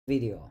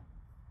video,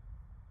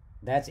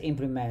 let's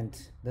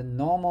implement the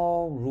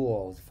normal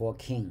rules for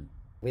king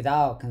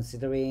without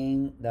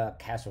considering the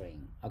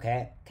castling.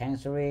 Okay,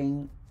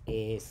 castling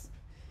is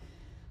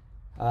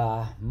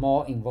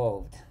more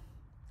involved.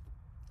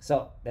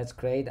 So let's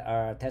create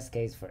our test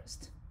case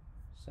first.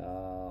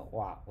 So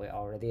wow, we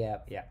already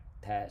have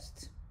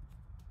test.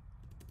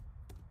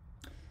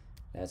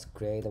 Let's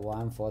create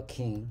one for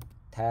king.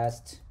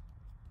 Test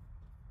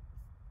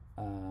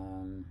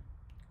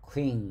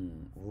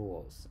queen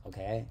rules.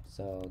 Okay,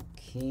 so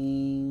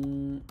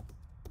king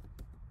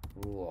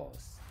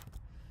rules.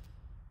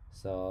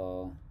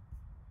 So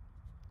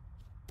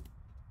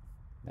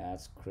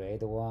let's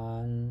create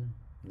one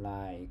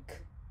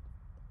like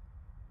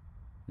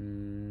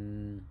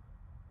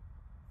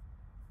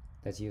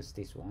let's use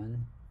this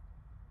one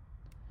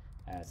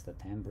as the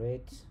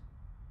template.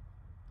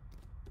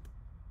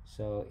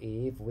 So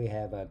if we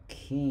have a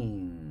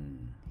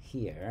king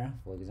here,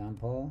 for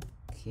example,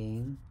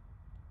 king,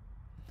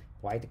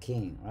 white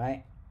king,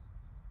 right?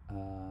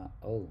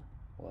 Oh,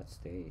 what's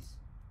this?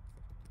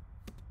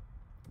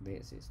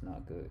 This is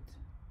not good.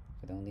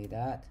 I don't need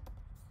that.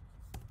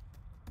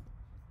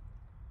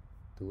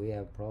 Do we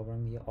have a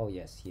problem here? Oh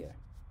yes, here.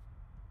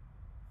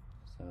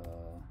 So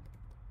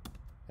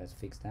let's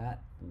fix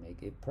that,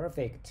 make it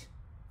perfect.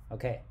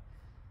 Okay,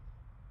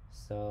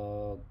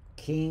 so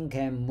king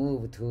can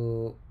move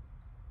to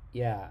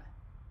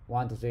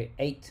 1 2 3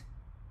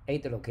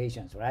 8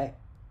 locations, right?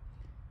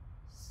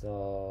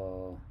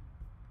 So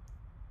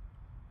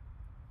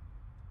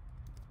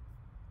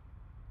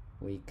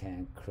we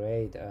can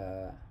create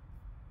a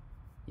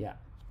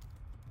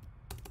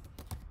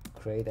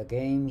create a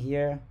game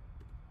here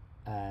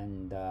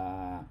and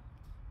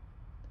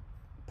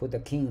put the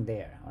king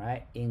there. All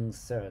right,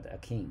 insert a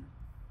king.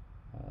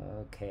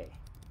 Okay,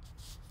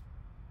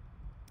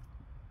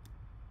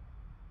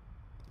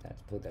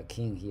 let's put a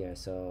king here.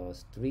 So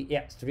 3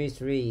 3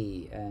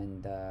 3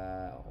 and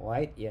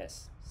white,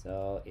 yes,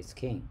 so it's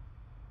king.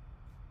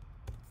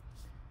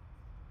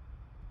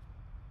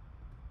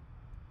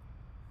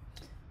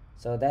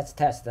 So that's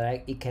test,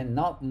 right? It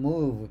cannot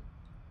move.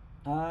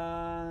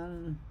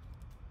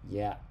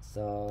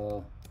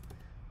 So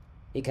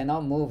it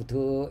cannot move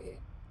to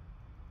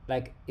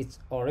like its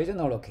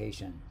original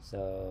location.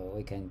 So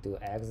we can do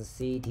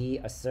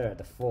xct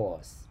assert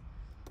false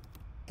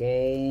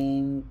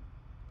game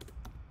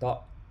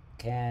dot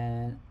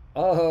can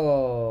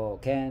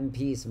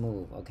piece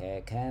move.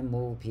 Okay, can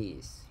move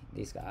piece,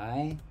 this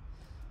guy,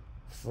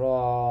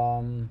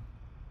 from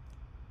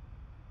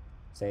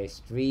say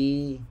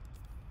 3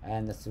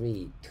 and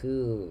 3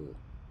 2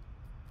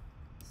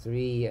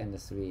 3 and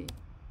 3.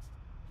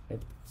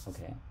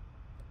 Okay,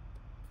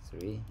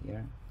 3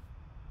 here.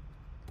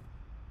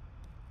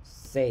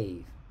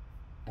 Save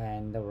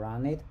and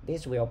run it.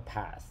 This will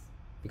pass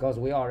because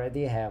we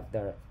already have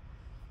the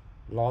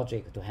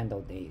logic to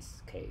handle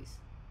this case.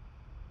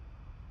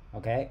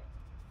 Okay,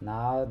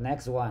 now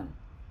next one.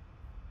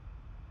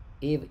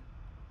 If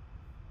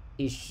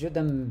it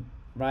shouldn't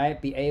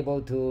be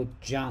able to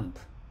jump,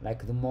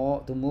 like to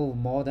move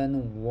more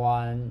than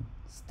one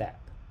step.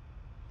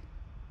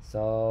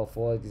 So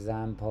for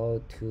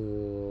example,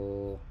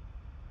 to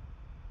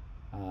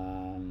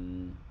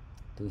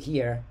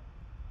here,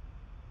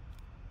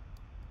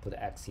 put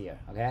X here.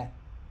 Okay,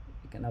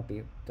 it cannot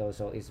be though,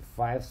 so it's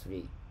 5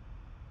 3.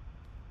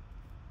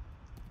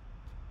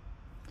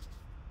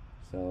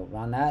 So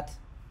run that,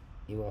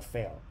 it will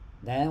fail.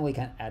 Then we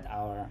can add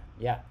our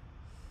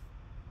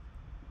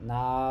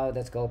now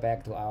let's go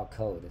back to our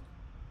code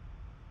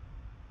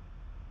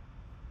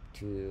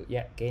to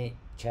game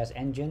chess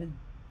engine.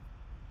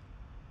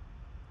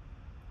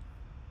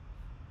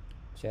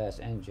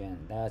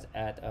 Let's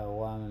add a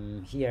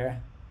one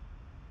here.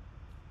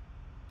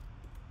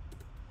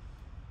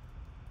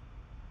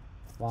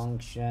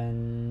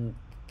 Function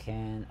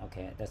can,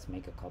 okay, let's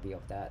make a copy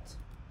of that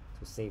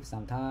to save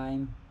some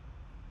time.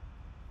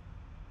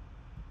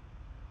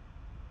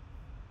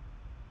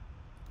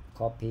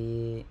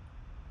 Copy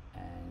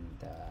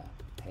and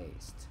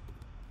paste.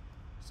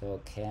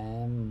 So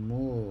can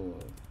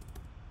move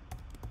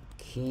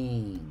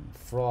king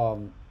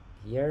from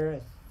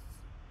here.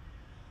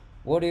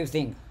 What do you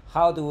think?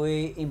 How do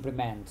we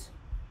implement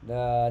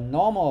the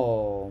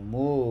normal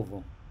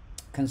move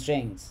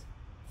constraints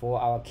for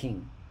our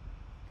king?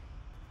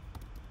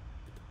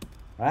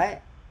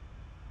 Right?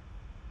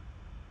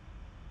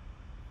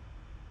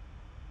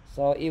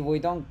 So if we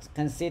don't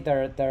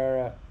consider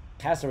the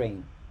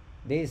castling,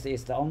 this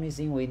is the only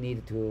thing we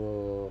need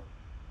to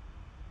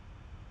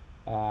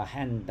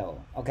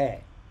handle.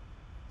 Okay,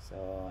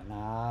 so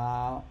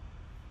now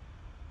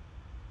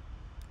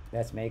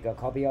let's make a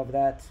copy of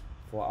that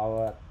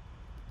for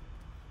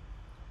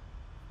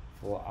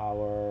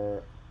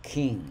our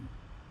king.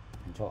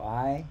 Control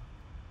I.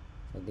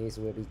 So this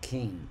will be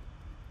king.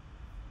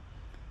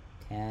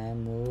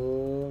 Can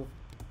move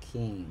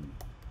king.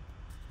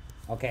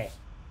 Okay,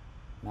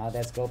 now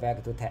let's go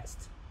back to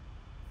test.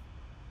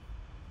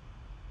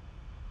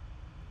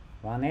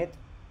 Run it.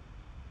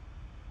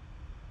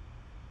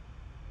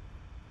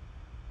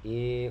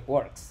 it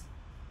works.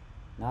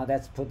 Now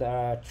let's put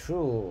a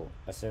true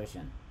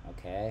assertion.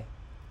 Okay,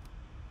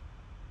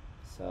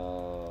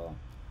 so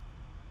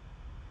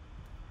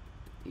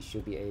it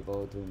should be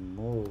able to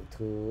move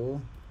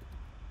to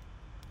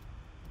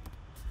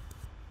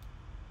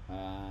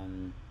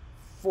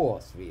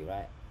 4 3,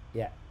 right?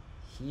 Yeah,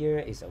 here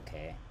is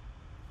okay,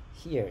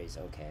 here is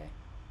okay,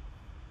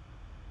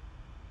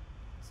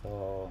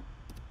 so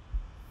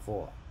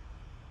 4.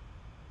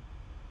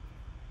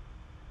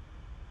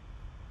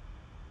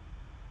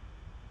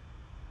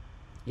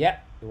 Yeah,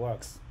 it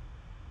works.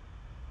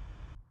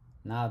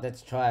 Now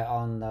let's try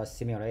on the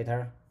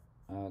simulator.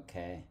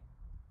 Okay,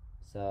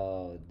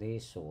 so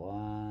this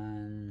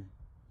one,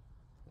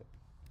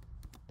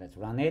 let's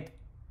run it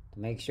to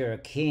make sure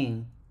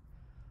king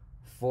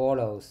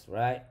follows,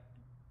 right,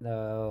 the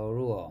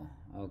rule.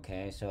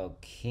 Okay, so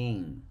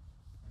king,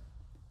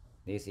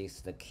 this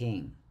is the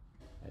king.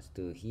 Let's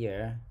do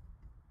here.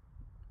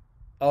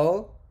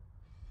 Oh,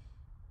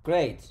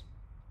 great,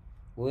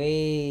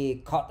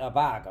 we caught a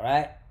bug,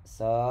 right?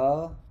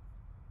 So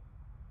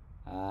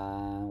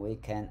we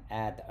can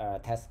add a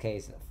test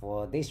case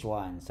for this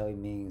one. So it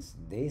means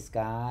this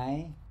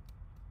guy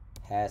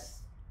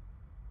has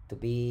to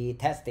be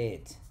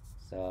tested.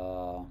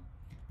 So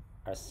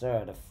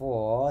assert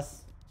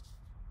false,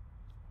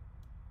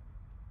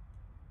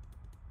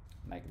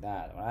 like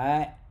that,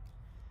 right?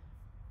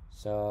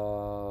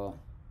 So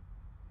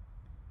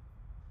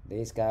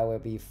this guy will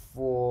be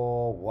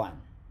 4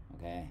 1.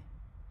 Okay,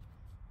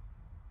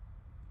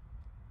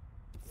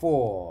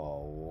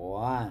 4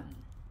 1.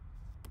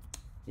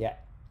 Yeah,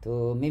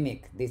 to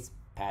mimic this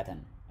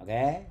pattern.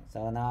 Okay,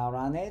 so now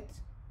run it.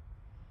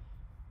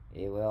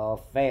 It will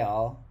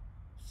fail,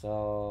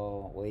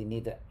 so we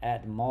need to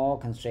add more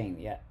constraint.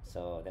 Yeah,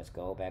 so let's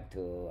go back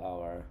to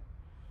our,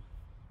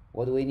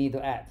 what do we need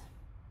to add?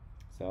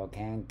 So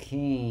can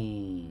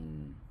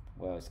king,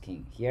 where is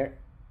king? Here.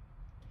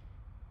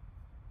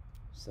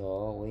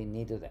 So we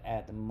need to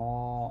add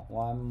more,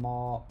 one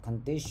more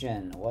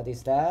condition. What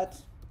is that?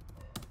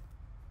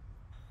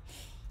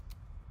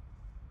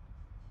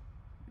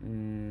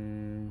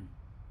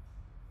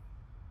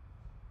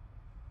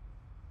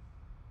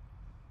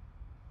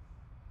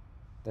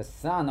 The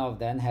sum of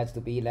them has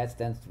to be less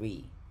than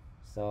 3.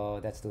 So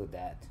let's do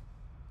that.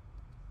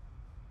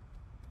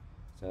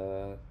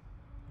 So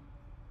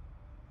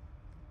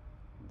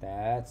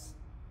let's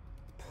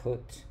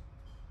put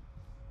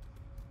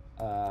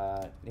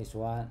this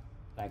one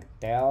like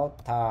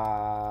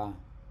delta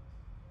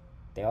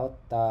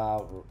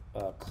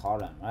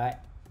column, right?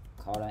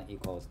 Column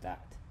equals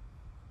that.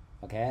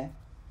 Okay,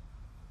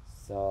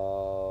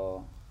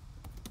 so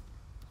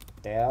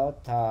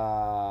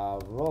delta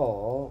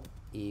row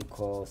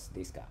equals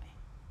this guy.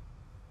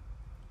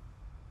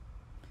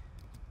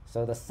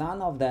 So the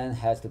sum of them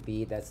has to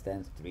be less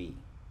than 3.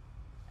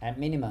 At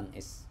minimum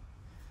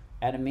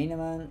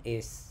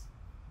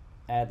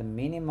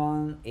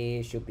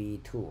it should be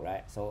 2,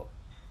 right? So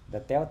the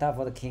delta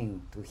for the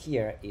king to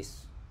here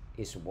is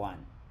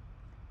 1.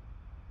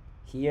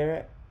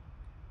 Here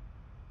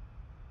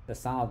the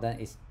sum of them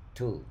is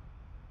 2.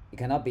 It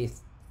cannot be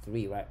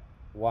 3, right?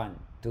 1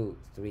 2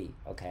 3.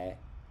 Okay,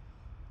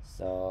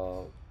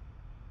 so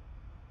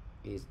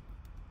is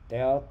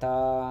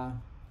delta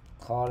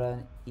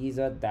colon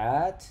either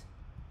that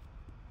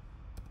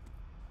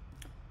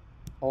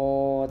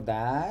or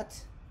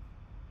that,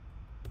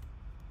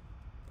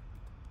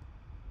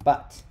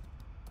 but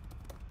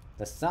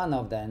the sum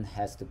of them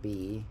has to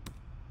be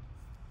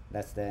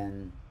less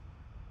than,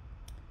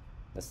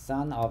 the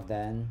sum of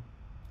them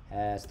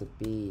has to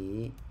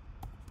be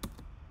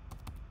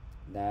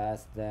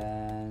less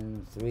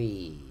than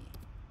 3.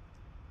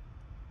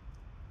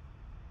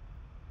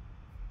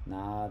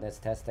 Now let's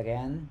test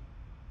again.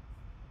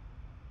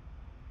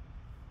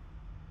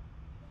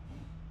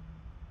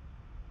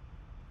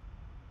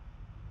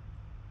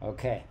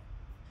 Okay,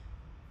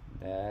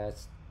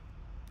 let's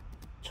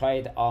try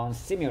it on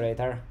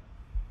simulator.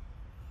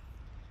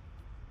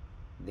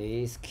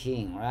 This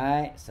king,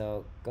 right?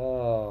 So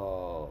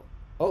go.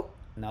 Oh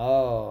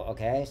no.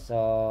 Okay,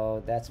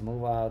 so let's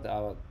move out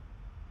our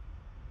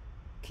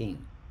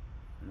king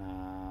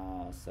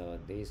now. So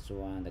this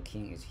one, the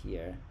king is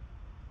here.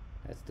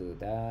 Let's do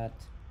that.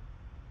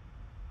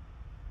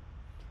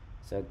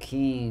 So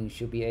king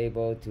should be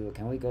able to,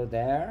 can we go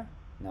there?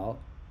 No.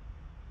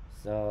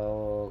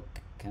 So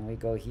can we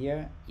go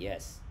here?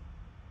 Yes.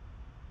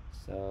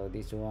 So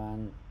this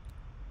one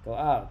go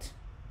out.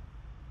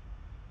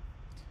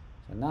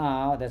 So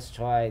now let's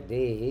try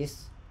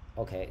this.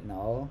 Okay,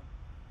 no.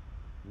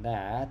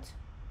 That.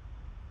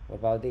 What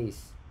about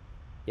this?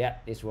 Yeah,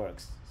 this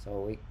works.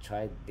 So we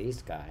try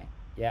this guy.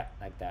 Yeah,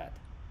 like that.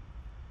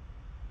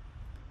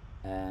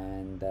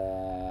 And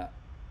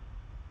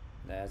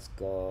let's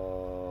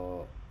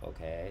go.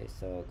 Okay,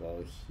 so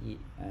go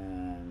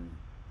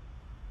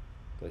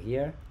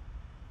here.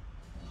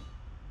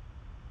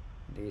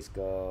 This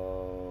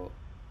go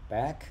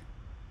back.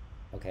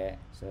 Okay,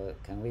 so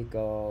can we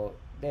go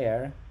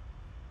there?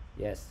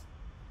 Yes.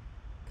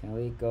 Can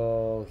we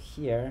go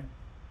here?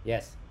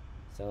 Yes.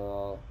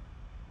 So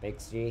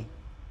basically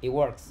it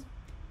works.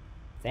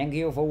 Thank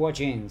you for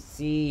watching.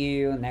 See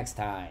you next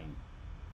time.